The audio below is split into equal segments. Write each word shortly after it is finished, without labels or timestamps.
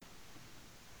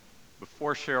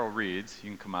before Cheryl reads,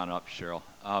 you can come on up, Cheryl.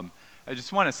 I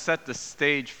just want to set the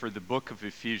stage for the book of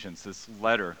Ephesians, this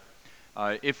letter.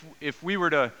 If we were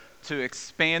to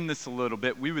expand this a little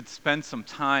bit, we would spend some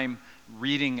time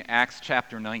reading Acts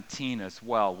chapter 19 as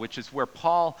well, which is where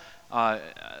Paul, the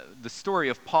story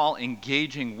of Paul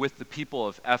engaging with the people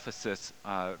of Ephesus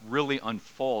really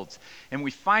unfolds. And we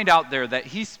find out there that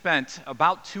he spent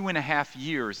about 2.5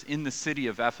 years in the city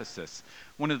of Ephesus,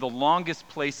 one of the longest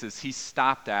places he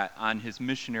stopped at on his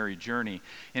missionary journey.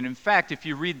 And in fact, if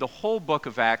you read the whole book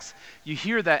of Acts, you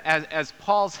hear that as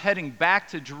Paul's heading back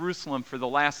to Jerusalem for the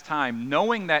last time,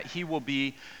 knowing that he will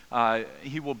be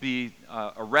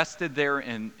arrested there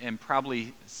and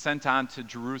probably sent on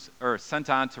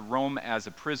to Rome as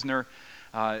a prisoner.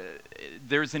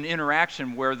 There's an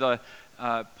interaction where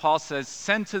Paul says,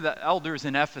 "Send to the elders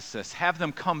in Ephesus, have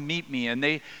them come meet me." And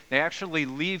they actually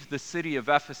leave the city of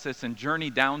Ephesus and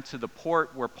journey down to the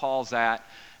port where Paul's at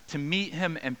to meet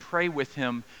him and pray with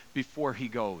him before he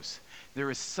goes.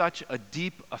 There is such a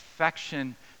deep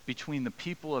affection between the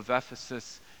people of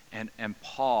Ephesus and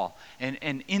Paul. And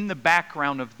in the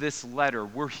background of this letter,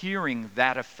 we're hearing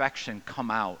that affection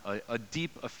come out, a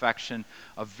deep affection,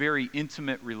 a very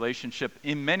intimate relationship,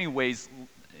 in many ways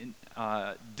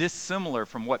dissimilar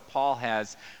from what Paul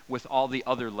has with all the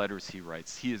other letters he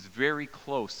writes. He is very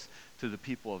close to the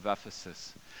people of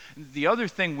Ephesus. The other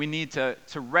thing we need to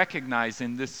recognize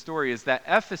in this story is that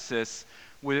Ephesus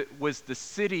was the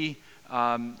city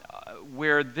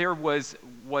where there was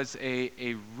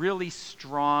a really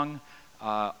strong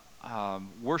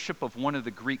worship of one of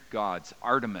the Greek gods,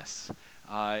 Artemis.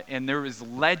 And there is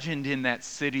legend in that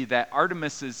city that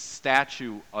Artemis's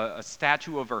statue, a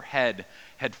statue of her head,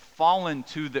 had fallen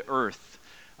to the earth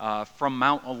from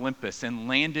Mount Olympus and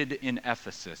landed in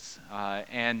Ephesus.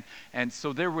 And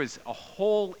so there was a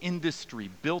whole industry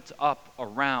built up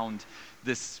around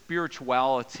this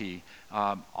spirituality,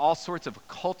 all sorts of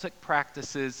occultic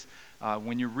practices.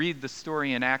 When you read the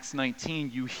story in Acts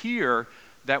 19, you hear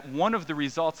that one of the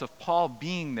results of Paul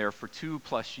being there for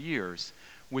 2+ years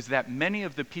was that many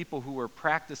of the people who were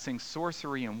practicing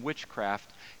sorcery and witchcraft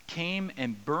came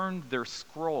and burned their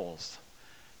scrolls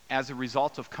as a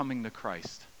result of coming to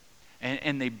Christ.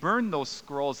 And they burned those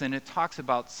scrolls, and it talks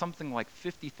about something like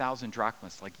 50,000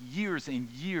 drachmas, like years and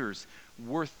years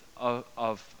worth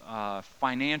of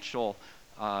financial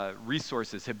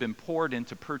resources had been poured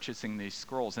into purchasing these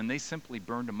scrolls, and they simply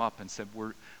burned them up and said,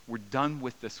 we're done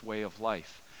with this way of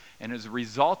life. And as a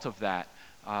result of that,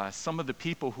 some of the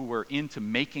people who were into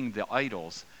making the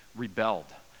idols rebelled,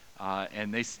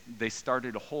 and they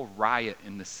started a whole riot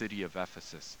in the city of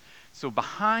Ephesus. So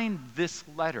behind this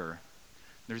letter,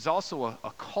 there's also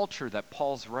a culture that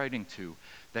Paul's writing to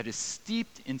that is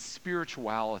steeped in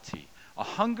spirituality, a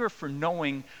hunger for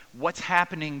knowing what's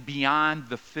happening beyond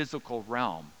the physical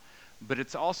realm, but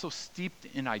it's also steeped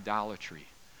in idolatry.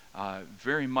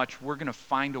 Very much, we're going to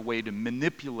find a way to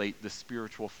manipulate the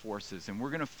spiritual forces, and we're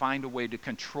going to find a way to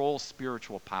control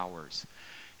spiritual powers.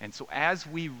 And so as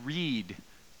we read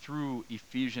through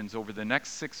Ephesians over the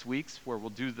next 6 weeks, where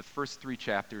we'll do the first 3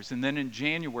 chapters, and then in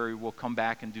January we'll come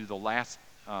back and do the last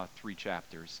 3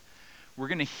 chapters, we're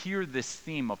going to hear this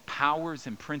theme of powers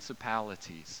and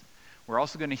principalities. We're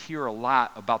also going to hear a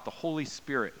lot about the Holy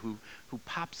Spirit who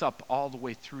pops up all the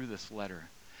way through this letter.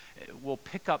 We'll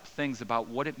pick up things about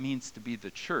what it means to be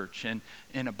the church and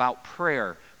about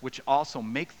prayer, which also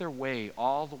make their way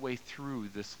all the way through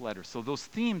this letter. So those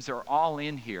themes are all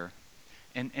in here.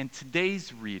 And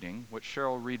today's reading, what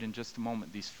Cheryl will read in just a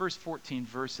moment, these first 14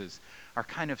 verses are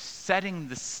kind of setting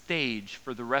the stage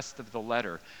for the rest of the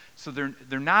letter. So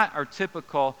they're not our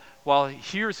typical, well,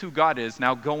 here's who God is,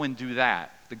 now go and do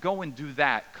that. The go and do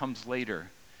that comes later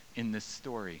in this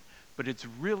story. But it's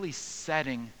really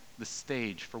setting the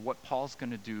stage for what Paul's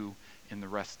going to do in the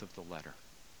rest of the letter.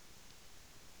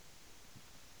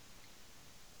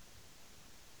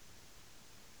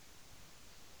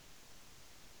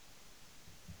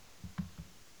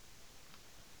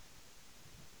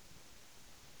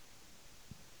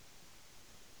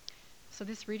 So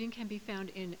this reading can be found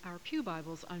in our Pew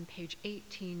Bibles on page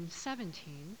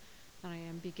 1817, and I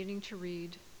am beginning to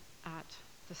read at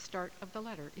the start of the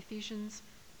letter, Ephesians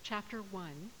chapter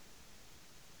 1,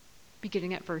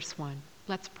 beginning at verse 1.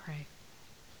 Let's pray.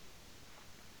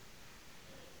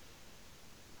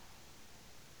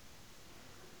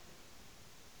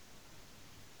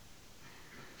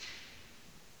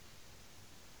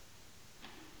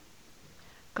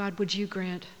 God, would you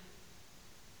grant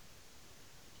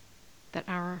that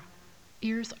our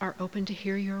ears are open to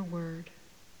hear your word,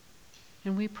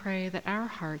 and we pray that our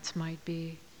hearts might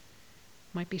be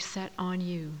set on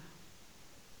you,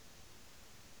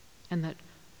 and that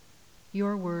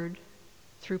your word,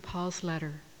 through Paul's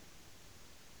letter,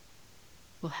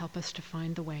 will help us to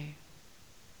find the way.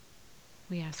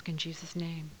 We ask in Jesus'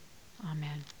 name.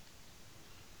 Amen.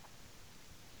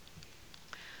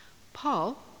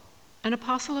 Paul, an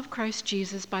apostle of Christ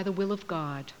Jesus by the will of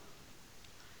God,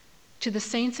 to the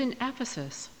saints in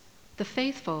Ephesus, the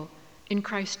faithful in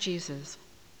Christ Jesus.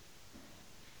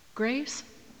 Grace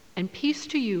and peace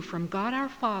to you from God our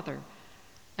Father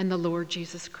and the Lord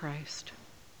Jesus Christ.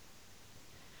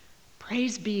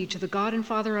 Praise be to the God and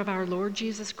Father of our Lord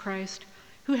Jesus Christ,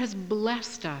 who has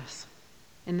blessed us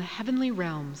in the heavenly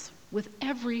realms with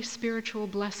every spiritual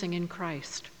blessing in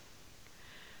Christ.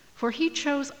 For he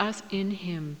chose us in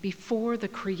him before the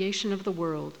creation of the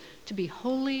world to be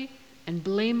holy and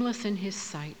blameless in his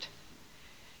sight.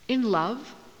 In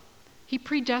love, he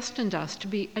predestined us to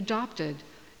be adopted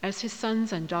as his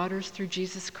sons and daughters through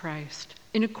Jesus Christ,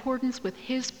 in accordance with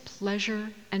his pleasure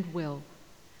and will,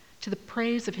 to the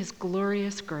praise of his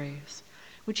glorious grace,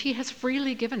 which he has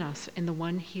freely given us in the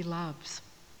one he loves.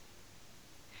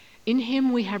 In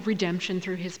him we have redemption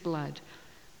through his blood,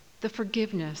 the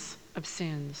forgiveness of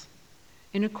sins,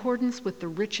 in accordance with the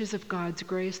riches of God's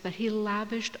grace that he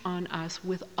lavished on us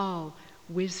with all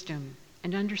wisdom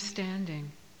and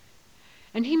understanding.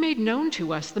 And he made known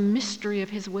to us the mystery of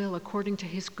his will according to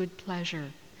his good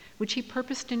pleasure, which he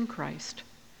purposed in Christ,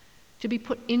 to be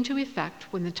put into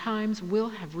effect when the times will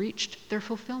have reached their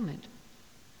fulfillment,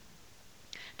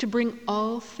 to bring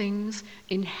all things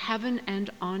in heaven and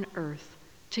on earth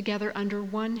together under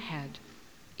one head,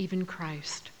 even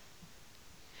Christ.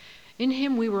 In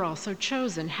him we were also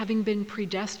chosen, having been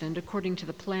predestined according to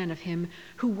the plan of him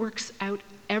who works out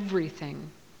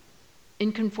everything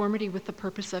in conformity with the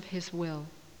purpose of his will,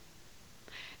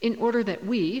 in order that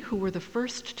we, who were the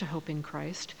first to hope in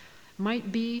Christ,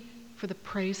 might be for the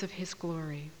praise of his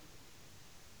glory.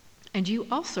 And you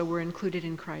also were included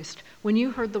in Christ when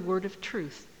you heard the word of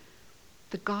truth,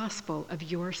 the gospel of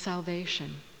your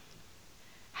salvation.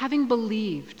 Having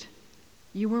believed,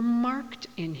 you were marked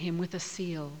in him with a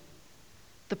seal,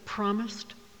 the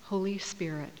promised Holy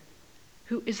Spirit,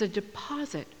 who is a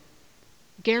deposit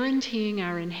guaranteeing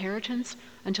our inheritance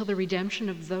until the redemption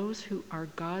of those who are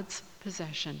God's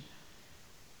possession,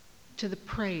 to the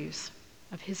praise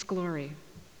of his glory.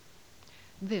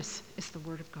 This is the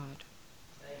word of God.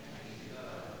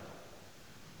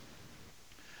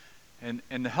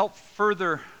 And to help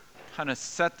further kind of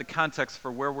set the context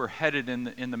for where we're headed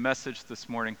in the message this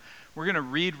morning, we're going to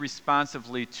read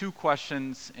responsively 2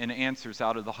 questions and answers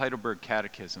out of the Heidelberg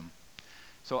Catechism.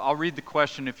 So I'll read the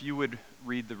question if you would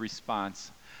read the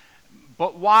response.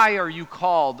 But why are you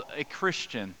called a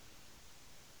Christian?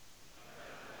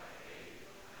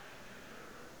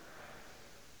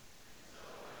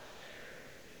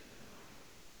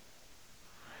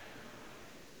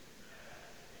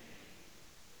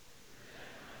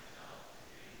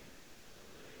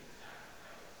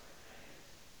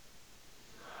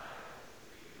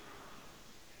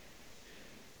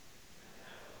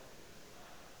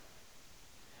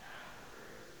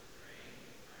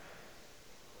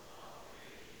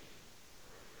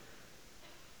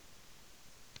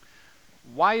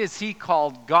 Why is he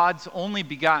called God's only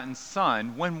begotten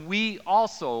Son when we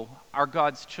also are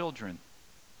God's children?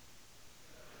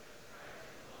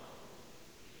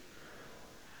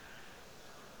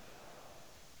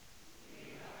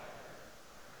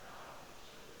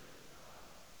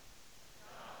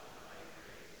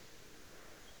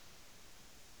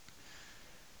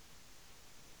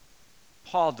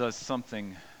 Paul does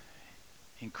something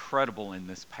incredible in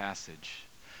this passage.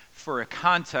 For a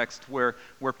context where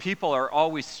people are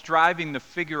always striving to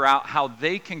figure out how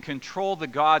they can control the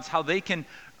gods, how they can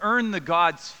earn the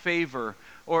gods' favor,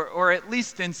 or at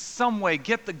least in some way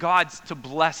get the gods to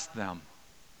bless them.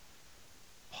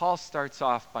 Paul starts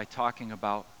off by talking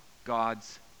about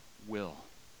God's will.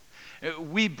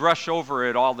 We brush over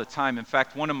it all the time. In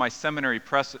fact, one of my seminary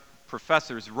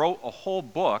professors wrote a whole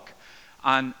book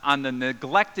on the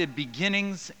neglected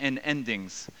beginnings and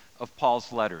endings of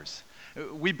Paul's letters.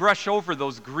 We brush over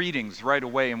those greetings right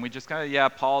away, and we just kind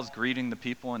of, Paul's greeting the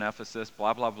people in Ephesus,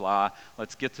 blah, blah, blah.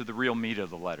 Let's get to the real meat of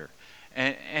the letter.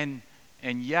 And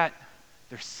yet,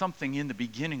 there's something in the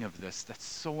beginning of this that's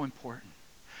so important.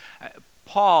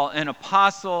 Paul, an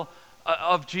apostle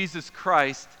of Jesus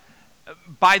Christ,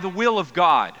 by the will of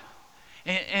God.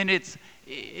 And it's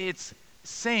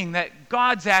saying that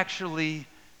God's actually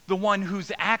the one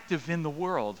who's active in the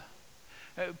world.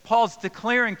 Paul's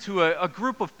declaring to a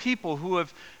group of people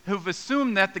who've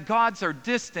assumed that the gods are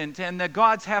distant and the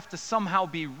gods have to somehow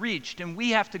be reached and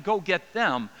we have to go get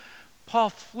them. Paul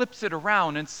flips it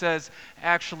around and says,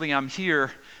 actually, I'm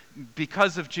here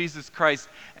because of Jesus Christ,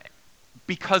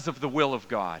 because of the will of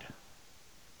God.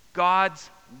 God's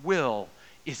will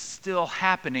is still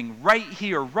happening right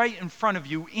here, right in front of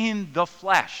you in the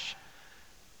flesh.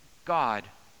 God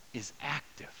is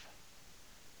active.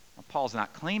 Now, Paul's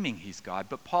not claiming he's God,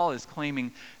 but Paul is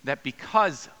claiming that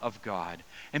because of God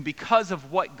and because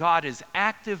of what God is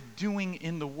active doing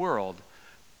in the world,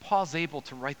 Paul's able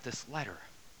to write this letter.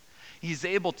 He's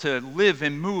able to live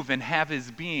and move and have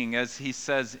his being, as he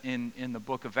says in the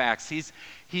book of Acts.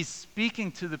 He's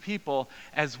speaking to the people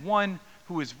as one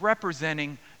who is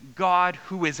representing God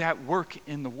who is at work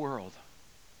in the world.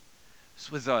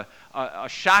 This was a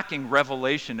shocking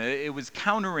revelation. It was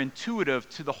counterintuitive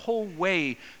to the whole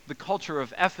way the culture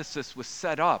of Ephesus was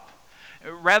set up.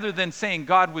 Rather than saying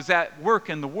God was at work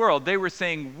in the world, they were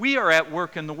saying we are at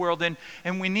work in the world,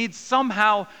 and we need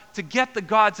somehow to get the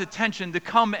God's attention to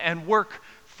come and work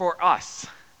for us.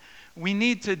 We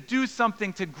need to do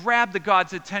something to grab the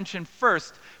God's attention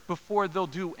first before they'll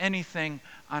do anything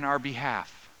on our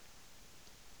behalf.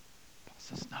 Paul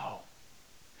says, no.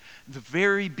 The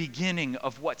very beginning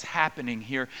of what's happening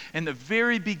here and the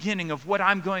very beginning of what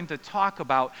I'm going to talk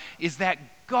about is that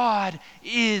God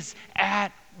is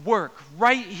at work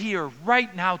right here,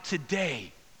 right now,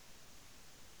 today.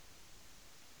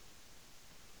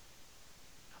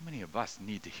 How many of us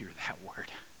need to hear that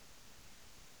word?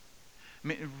 I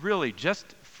mean, really, just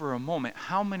for a moment,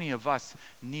 how many of us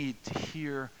need to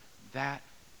hear that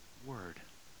word?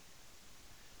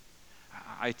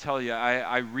 I tell you,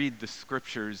 I read the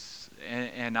scriptures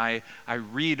and I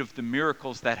read of the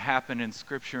miracles that happen in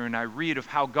Scripture, and I read of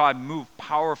how God moved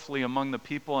powerfully among the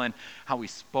people and how he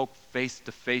spoke face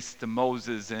to face to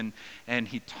Moses and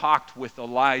he talked with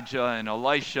Elijah and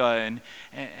Elisha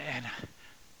and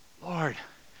Lord,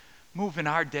 move in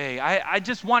our day. I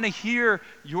just want to hear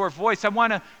your voice. I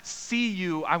want to see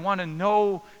you. I want to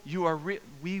know you are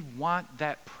we want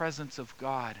that presence of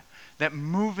God, that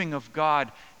moving of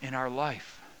God in our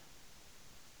life.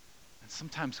 And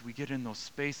sometimes we get in those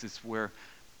spaces where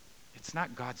it's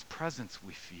not God's presence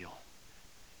we feel,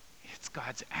 it's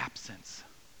God's absence.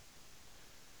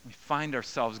 We find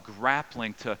ourselves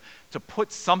grappling to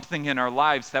put something in our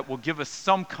lives that will give us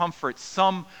some comfort,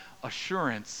 some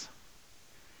assurance.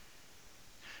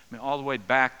 I mean, all the way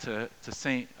back to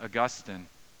St. Augustine,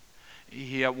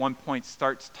 he at one point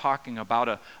starts talking about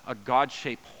a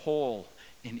God-shaped hole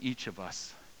in each of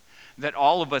us. That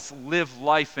all of us live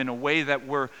life in a way that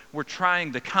we're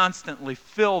trying to constantly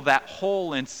fill that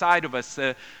hole inside of us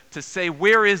to say,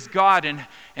 where is God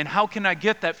and how can I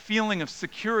get that feeling of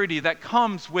security that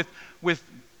comes with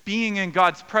being in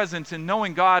God's presence and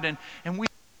knowing God, and we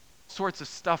put all sorts of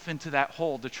stuff into that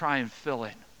hole to try and fill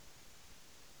it.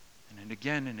 And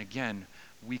again,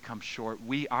 we come short.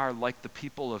 We are like the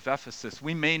people of Ephesus.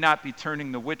 We may not be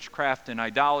turning to witchcraft and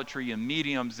idolatry and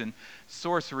mediums and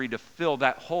sorcery to fill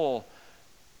that hole,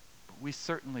 but we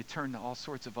certainly turn to all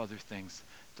sorts of other things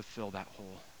to fill that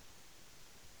hole.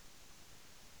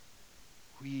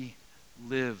 We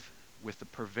live with a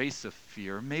pervasive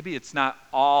fear. Maybe it's not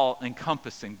all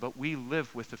encompassing, but we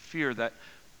live with a fear that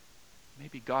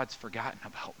maybe God's forgotten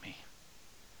about me.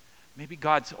 Maybe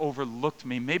God's overlooked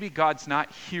me. Maybe God's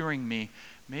not hearing me.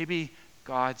 Maybe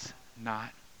God's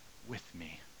not with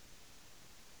me.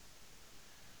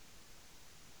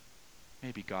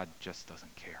 Maybe God just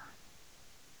doesn't care.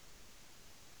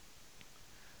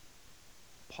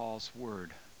 Paul's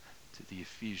word to the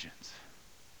Ephesians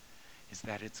is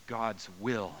that it's God's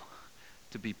will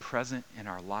to be present in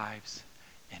our lives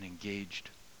and engaged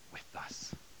with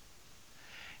us.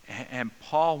 And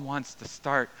Paul wants to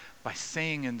start by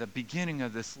saying in the beginning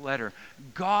of this letter,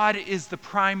 God is the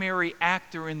primary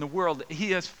actor in the world.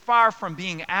 He is far from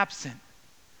being absent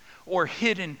or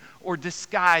hidden or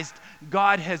disguised.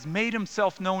 God has made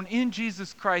himself known in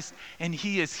Jesus Christ, and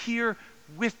he is here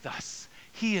with us.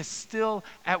 He is still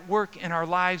at work in our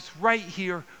lives right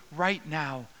here, right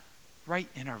now, right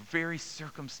in our very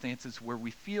circumstances where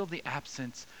we feel the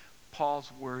absence. Paul's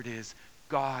word is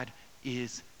God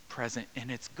is present, and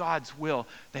it's God's will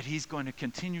that he's going to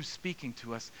continue speaking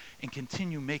to us and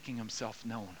continue making himself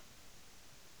known.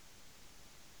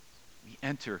 We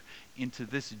enter into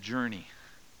this journey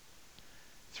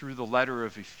through the letter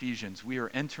of Ephesians. We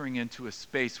are entering into a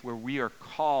space where we are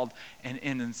called, and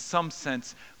in some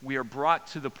sense we are brought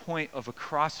to the point of a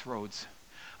crossroads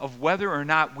of whether or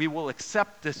not we will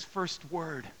accept this first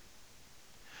word.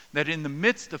 That in the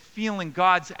midst of feeling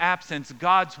God's absence,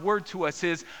 God's word to us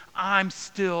is, I'm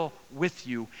still with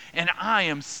you, and I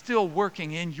am still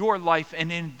working in your life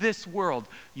and in this world.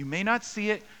 You may not see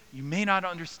it, you may not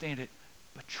understand it,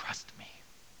 but trust me.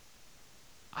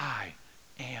 I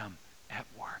am at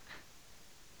work.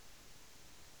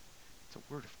 It's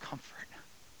a word of comfort.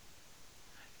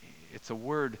 It's a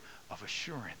word of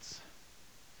assurance.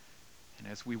 And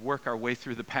as we work our way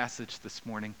through the passage this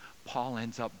morning, Paul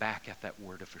ends up back at that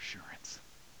word of assurance.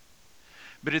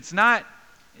 But it's not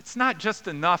just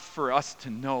enough for us to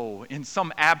know in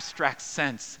some abstract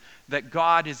sense that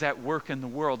God is at work in the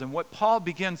world. And what Paul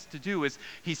begins to do is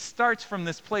he starts from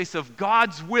this place of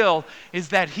God's will is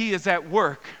that he is at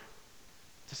work,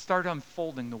 to start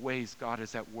unfolding the ways God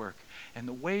is at work. And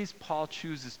the ways Paul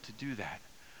chooses to do that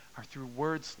are through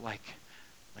words like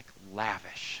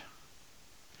lavish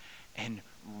and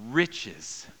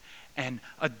riches and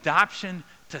adoption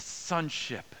to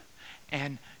sonship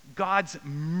and God's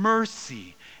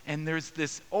mercy. And there's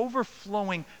this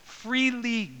overflowing,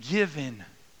 freely given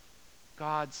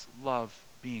God's love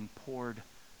being poured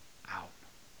out.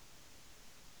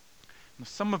 Now,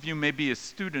 some of you may be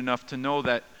astute enough to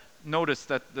notice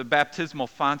that the baptismal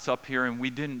font's up here and we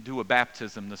didn't do a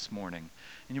baptism this morning.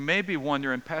 And you may be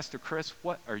wondering, Pastor Chris,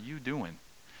 what are you doing?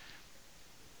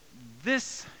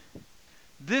 This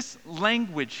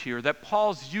language here that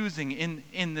Paul's using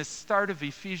in the start of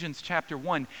Ephesians chapter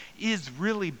 1 is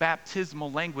really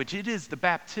baptismal language. It is the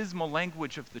baptismal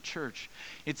language of the church.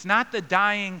 It's not the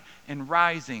dying and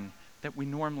rising that we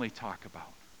normally talk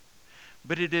about.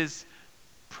 But it is,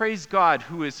 praise God,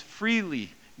 who has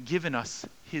freely given us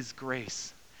his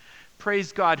grace.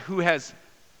 Praise God, who has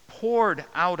poured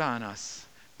out on us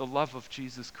the love of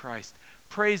Jesus Christ.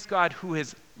 Praise God, who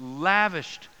has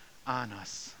lavished on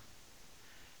us.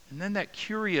 And then that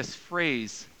curious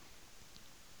phrase,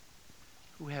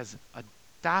 who has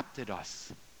adopted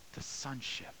us to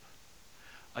sonship.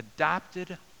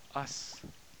 Adopted us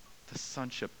to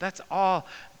sonship. That's all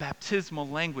baptismal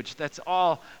language. That's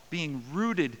all being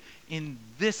rooted in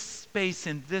this space,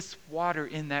 in this water,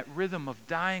 in that rhythm of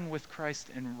dying with Christ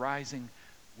and rising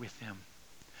with him.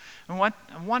 I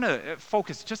want to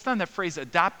focus just on that phrase,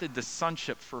 adopted to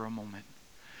sonship, for a moment.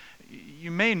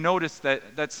 You may notice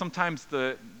that sometimes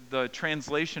the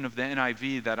translation of the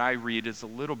NIV that I read is a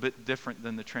little bit different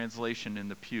than the translation in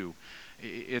the pew.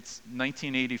 It's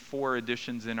 1984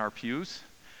 editions in our pews.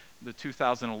 The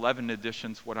 2011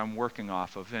 edition's what I'm working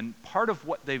off of. And part of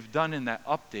what they've done in that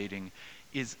updating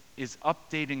is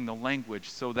updating the language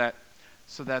so that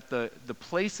the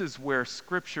places where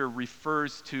Scripture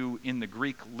refers to, in the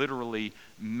Greek, literally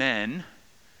men,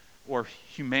 or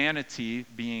humanity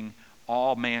being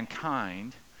all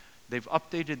mankind, they've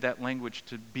updated that language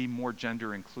to be more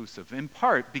gender inclusive, in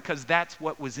part because that's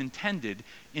what was intended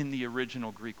in the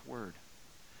original Greek word.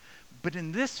 But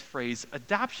in this phrase,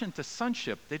 adoption to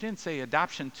sonship, they didn't say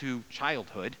adoption to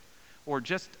childhood or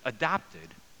just adopted.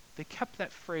 They kept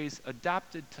that phrase,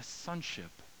 adopted to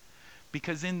sonship,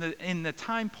 because in the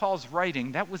time Paul's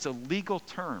writing, that was a legal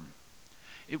term.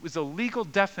 It was a legal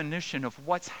definition of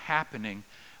what's happening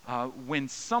when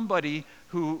somebody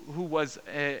who was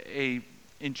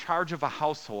in charge of a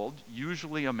household,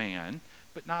 usually a man,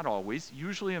 but not always,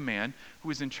 usually a man, who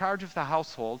was in charge of the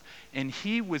household, and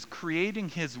he was creating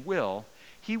his will,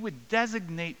 he would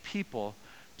designate people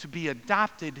to be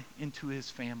adopted into his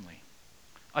family.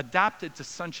 Adopted to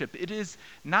sonship. It is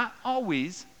not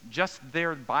always just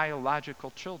their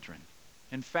biological children.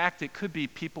 In fact, it could be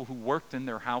people who worked in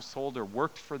their household or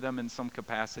worked for them in some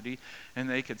capacity, and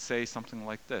they could say something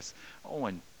like this: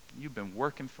 Owen, you've been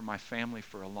working for my family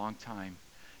for a long time.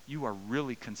 You are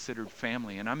really considered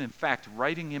family, and I'm in fact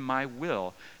writing in my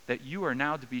will that you are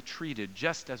now to be treated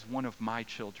just as one of my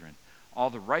children. All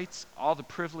the rights, all the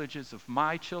privileges of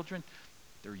my children,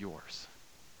 they're yours.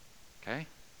 Okay?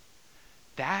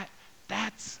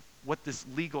 That's what this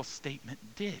legal statement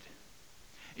did.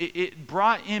 It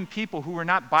brought in people who were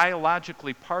not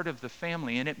biologically part of the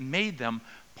family, and it made them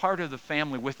part of the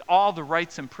family with all the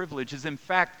rights and privileges. In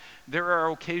fact, there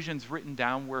are occasions written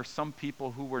down where some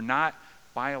people who were not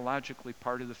biologically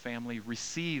part of the family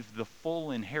received the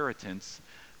full inheritance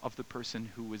of the person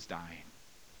who was dying.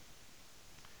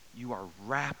 You are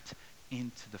wrapped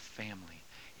into the family.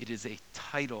 It is a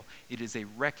title. It is a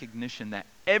recognition that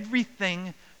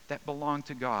everything that belonged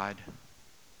to God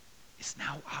is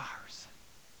now ours.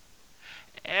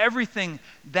 Everything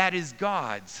that is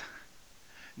God's.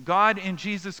 God in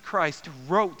Jesus Christ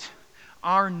wrote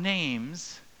our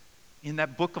names in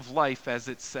that book of life, as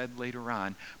it said later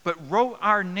on, but wrote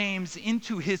our names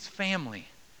into his family.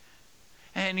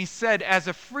 And he said, as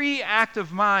a free act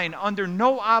of mine, under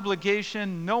no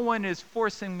obligation, no one is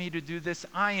forcing me to do this,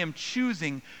 I am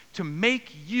choosing to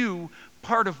make you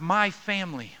part of my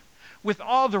family with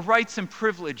all the rights and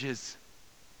privileges.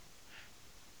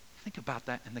 Think about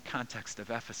that in the context of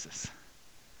Ephesus.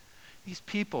 These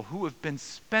people who have been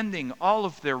spending all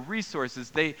of their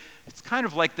resources, it's kind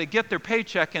of like they get their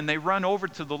paycheck and they run over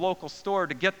to the local store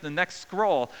to get the next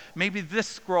scroll. Maybe this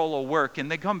scroll will work,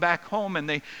 and they come back home and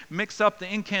they mix up the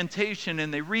incantation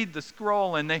and they read the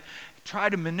scroll and they try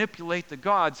to manipulate the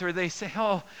gods, or they say,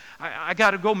 oh, I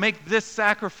got to go make this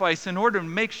sacrifice in order to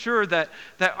make sure that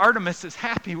Artemis is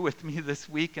happy with me this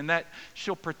week and that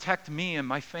she'll protect me and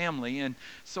my family, and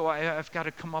so I've got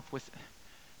to come up with...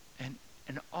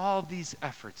 And all these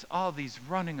efforts, all these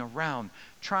running around,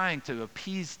 trying to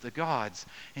appease the gods.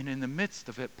 And in the midst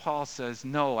of it, Paul says,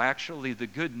 no, actually the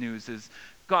good news is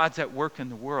God's at work in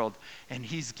the world, and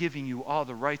he's giving you all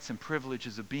the rights and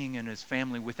privileges of being in his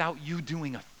family without you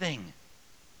doing a thing.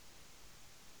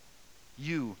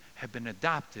 You have been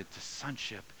adopted to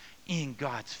sonship in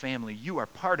God's family. You are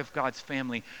part of God's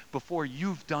family before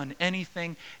you've done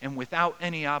anything, and without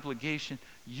any obligation,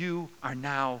 you are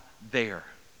now there.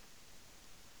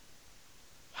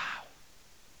 Wow.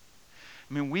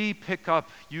 I mean, we pick up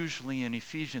usually in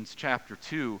Ephesians chapter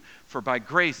 2, for by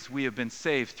grace we have been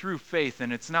saved through faith,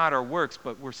 and it's not our works,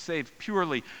 but we're saved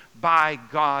purely by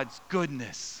God's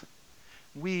goodness.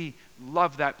 We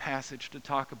love that passage to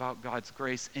talk about God's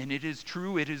grace, and it is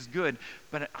true, it is good,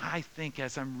 but I think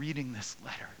as I'm reading this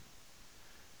letter,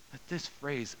 that this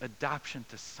phrase, adoption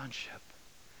to sonship,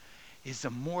 is a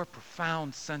more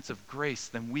profound sense of grace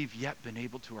than we've yet been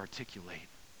able to articulate.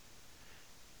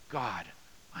 God,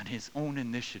 on his own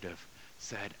initiative,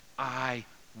 said, I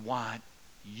want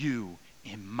you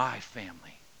in my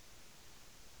family.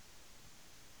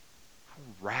 How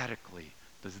radically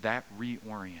does that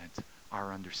reorient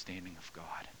our understanding of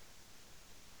God?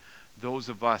 Those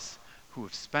of us who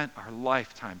have spent our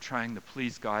lifetime trying to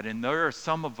please God, and there are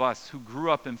some of us who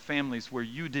grew up in families where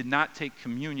you did not take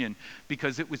communion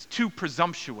because it was too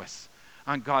presumptuous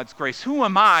on God's grace. Who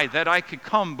am I that I could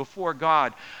come before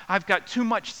God? I've got too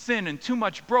much sin and too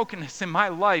much brokenness in my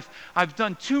life. I've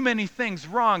done too many things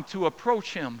wrong to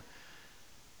approach him.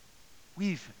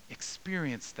 We've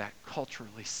experienced that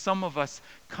culturally. Some of us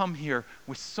come here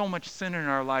with so much sin in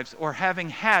our lives, or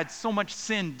having had so much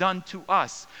sin done to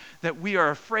us, that we are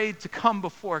afraid to come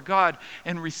before God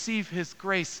and receive his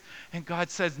grace. And God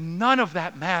says, none of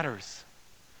that matters.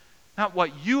 Not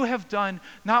what you have done,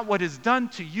 not what is done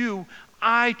to you.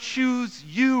 I choose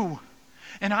you,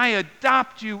 and I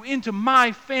adopt you into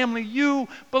my family. You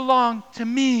belong to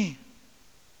me.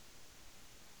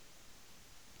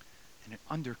 And it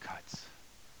undercuts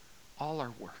all our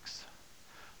works,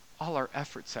 all our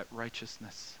efforts at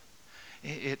righteousness.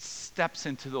 It steps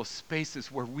into those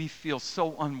spaces where we feel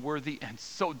so unworthy and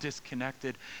so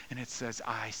disconnected, and it says,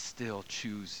 I still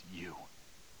choose you.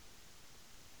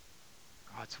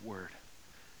 God's word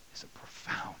is a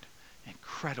profound,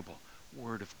 incredible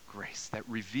word of grace that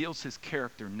reveals his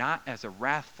character not as a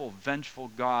wrathful, vengeful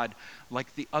God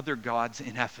like the other gods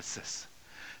in Ephesus,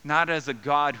 not as a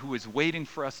God who is waiting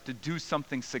for us to do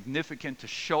something significant to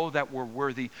show that we're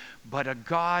worthy, but a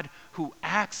God who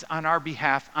acts on our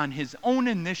behalf on his own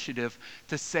initiative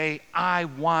to say, I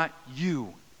want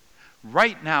you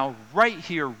right now, right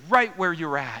here, right where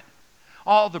you're at.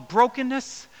 All the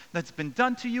brokenness that's been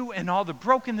done to you and all the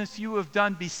brokenness you have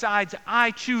done besides,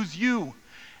 I choose you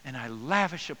and I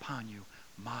lavish upon you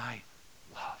my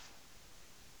love.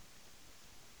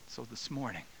 So this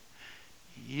morning,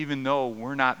 even though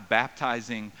we're not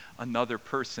baptizing another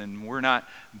person, we're not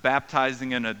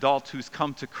baptizing an adult who's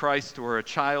come to Christ or a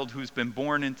child who's been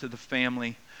born into the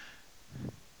family,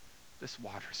 this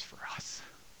water's for us.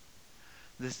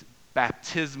 This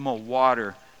baptismal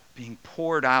water being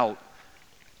poured out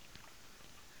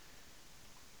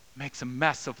makes a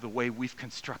mess of the way we've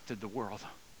constructed the world.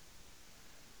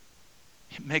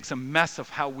 It makes a mess of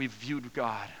how we've viewed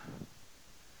God.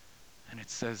 And it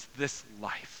says this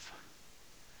life,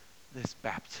 this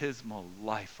baptismal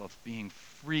life of being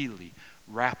freely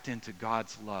wrapped into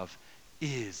God's love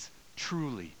is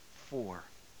truly for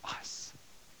us.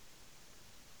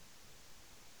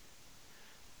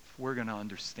 If we're going to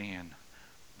understand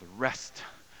the rest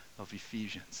of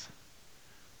Ephesians,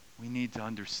 we need to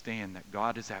understand that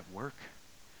God is at work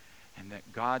and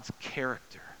that God's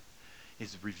character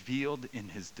is revealed in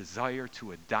his desire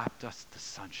to adopt us to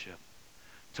sonship,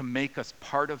 to make us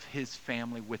part of his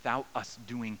family without us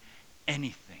doing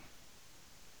anything,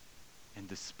 and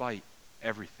despite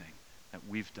everything that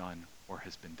we've done or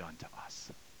has been done to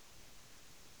us.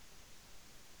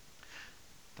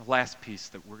 The last piece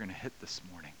that we're going to hit this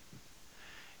morning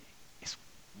is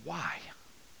why?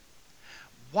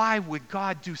 Why would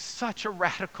God do such a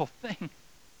radical thing?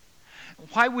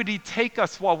 Why would he take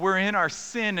us while we're in our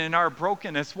sin and our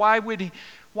brokenness? Why would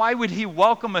he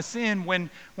welcome us in when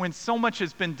so much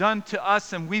has been done to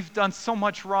us and we've done so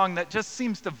much wrong that just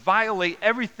seems to violate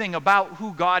everything about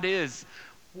who God is?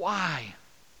 Why?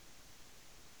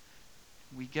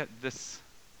 We get this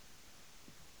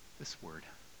word.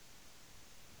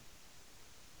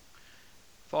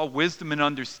 With all wisdom and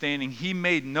understanding, he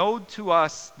made known to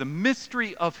us the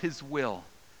mystery of his will.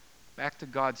 Back to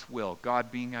God's will,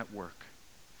 God being at work.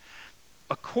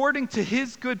 According to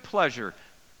his good pleasure,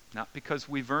 not because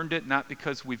we've earned it, not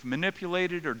because we've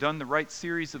manipulated or done the right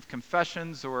series of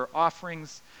confessions or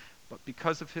offerings, but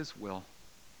because of his will,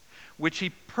 which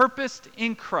he purposed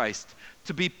in Christ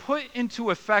to be put into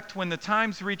effect when the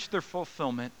times reach their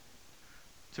fulfillment,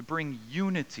 to bring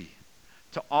unity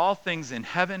to all things in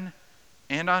heaven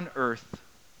and on earth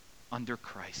under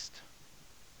Christ.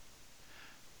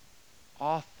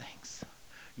 All things.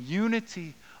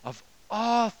 Unity of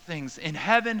all things in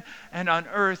heaven and on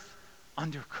earth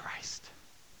under Christ.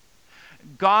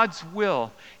 God's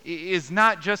will is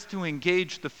not just to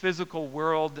engage the physical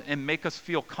world and make us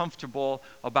feel comfortable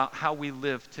about how we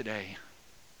live today.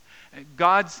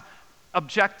 God's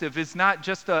objective is not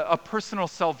just a personal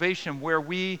salvation where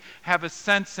we have a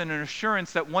sense and an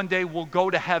assurance that one day we'll go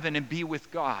to heaven and be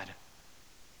with God.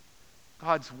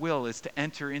 God's will is to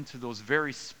enter into those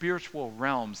very spiritual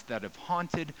realms that have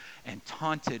haunted and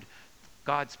taunted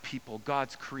God's people,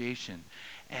 God's creation,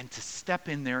 and to step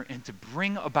in there and to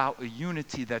bring about a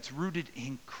unity that's rooted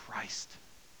in Christ.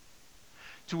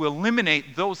 To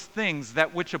eliminate those things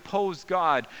that which oppose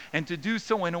God, and to do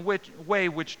so in a way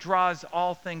which draws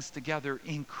all things together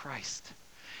in Christ.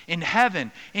 In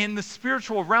heaven, in the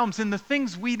spiritual realms, in the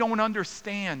things we don't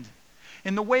understand,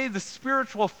 in the way the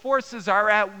spiritual forces are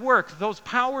at work, those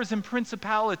powers and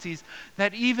principalities,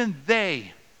 that even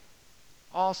they,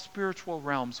 all spiritual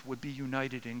realms, would be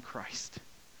united in Christ.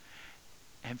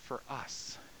 And for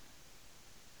us,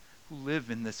 who live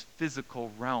in this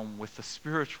physical realm with a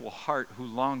spiritual heart who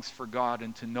longs for God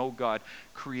and to know God,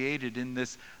 created in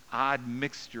this odd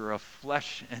mixture of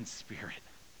flesh and spirit,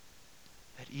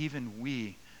 that even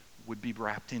we would be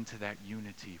wrapped into that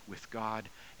unity with God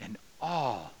and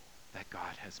all that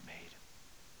God has made.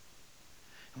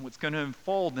 And what's going to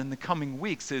unfold in the coming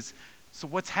weeks is, so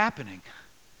what's happening?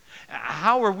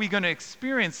 How are we going to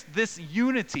experience this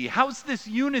unity? How's this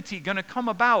unity going to come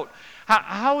about?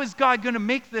 How is God going to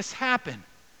make this happen?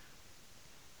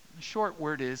 The short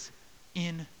word is,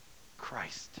 in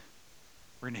Christ.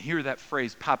 We're going to hear that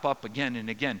phrase pop up again and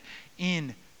again.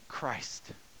 In Christ.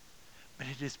 But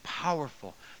it is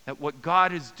powerful that what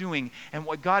God is doing, and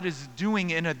what God is doing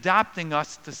in adopting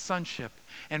us to sonship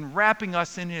and wrapping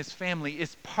us in his family,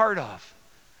 is part of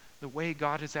the way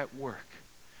God is at work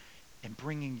in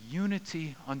bringing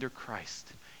unity under Christ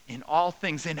in all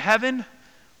things, in heaven,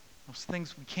 those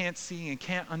things we can't see and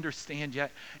can't understand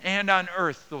yet, and on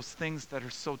earth, those things that are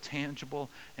so tangible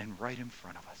and right in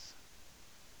front of us.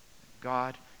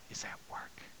 God is at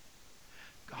work.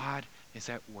 God is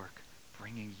at work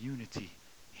bringing unity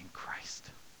in Christ.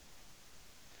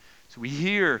 So we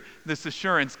hear this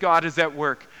assurance, God is at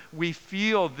work. We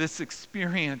feel this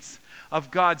experience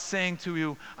of God saying to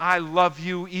you, I love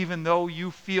you even though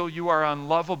you feel you are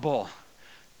unlovable.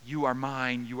 You are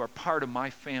mine. You are part of my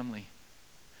family.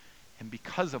 And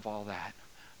because of all that,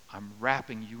 I'm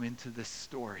wrapping you into this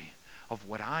story of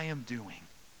what I am doing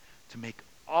to make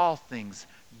all things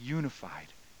unified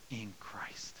in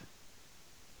Christ.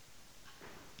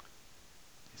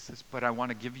 He says, but I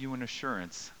want to give you an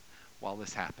assurance while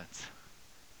this happens.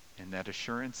 And that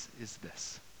assurance is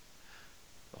this: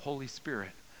 the Holy Spirit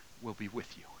will be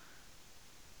with you.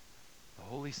 The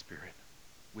Holy Spirit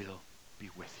will be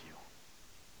with you.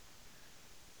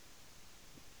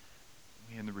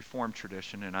 We in the Reformed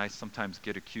tradition, and I sometimes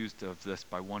get accused of this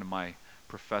by one of my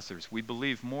professors, we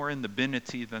believe more in the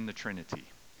Binity than the Trinity.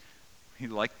 We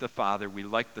like the Father, we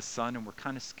like the Son, and we're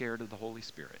kind of scared of the Holy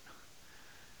Spirit.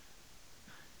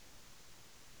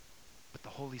 But the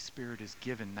Holy Spirit is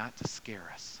given not to scare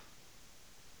us,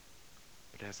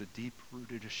 but as a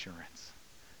deep-rooted assurance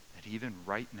that even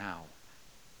right now,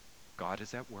 God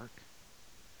is at work.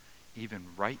 Even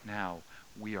right now,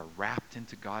 we are wrapped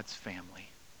into God's family.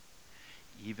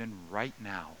 Even right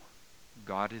now,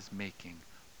 God is making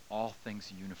all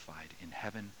things unified in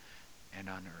heaven and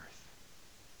on earth.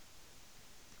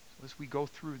 So as we go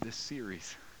through this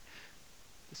series,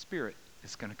 the Spirit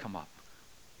is going to come up.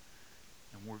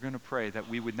 And we're going to pray that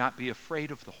we would not be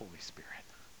afraid of the Holy Spirit,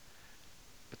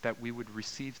 but that we would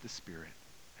receive the Spirit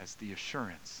as the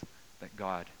assurance that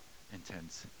God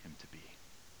intends him to be.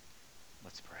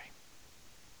 Let's pray.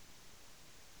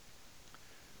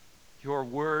 Your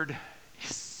word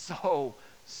is so,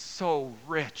 so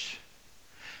rich.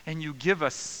 And you give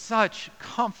us such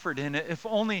comfort in it. If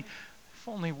only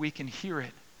we can hear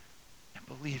it and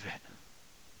believe it.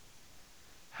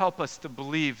 Help us to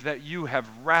believe that you have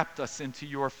wrapped us into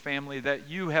your family, that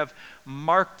you have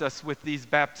marked us with these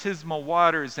baptismal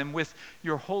waters and with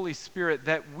your Holy Spirit,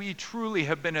 that we truly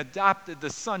have been adopted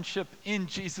to sonship in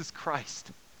Jesus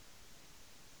Christ.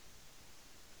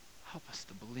 Help us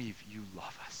to believe you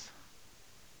love us,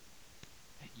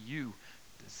 that you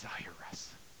desire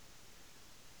us,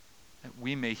 that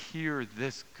we may hear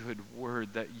this good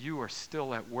word, that you are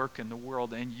still at work in the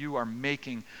world and you are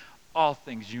making all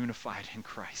things unified in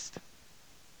Christ.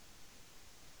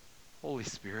 Holy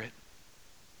Spirit,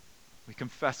 we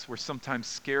confess we're sometimes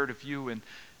scared of you, and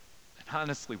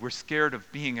honestly, we're scared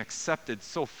of being accepted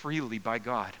so freely by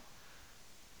God.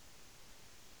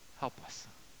 Help us.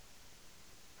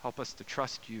 Help us to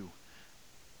trust you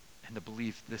and to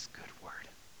believe this good word.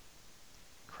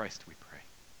 In Christ we pray.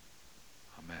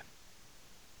 Amen.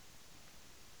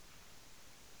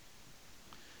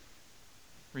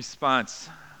 Response.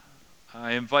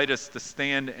 I invite us to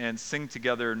stand and sing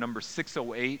together number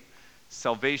 608,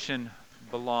 Salvation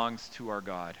Belongs to Our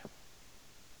God.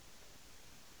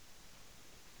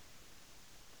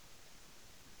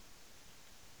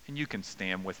 And you can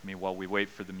stand with me while we wait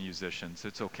for the musicians.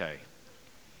 It's okay.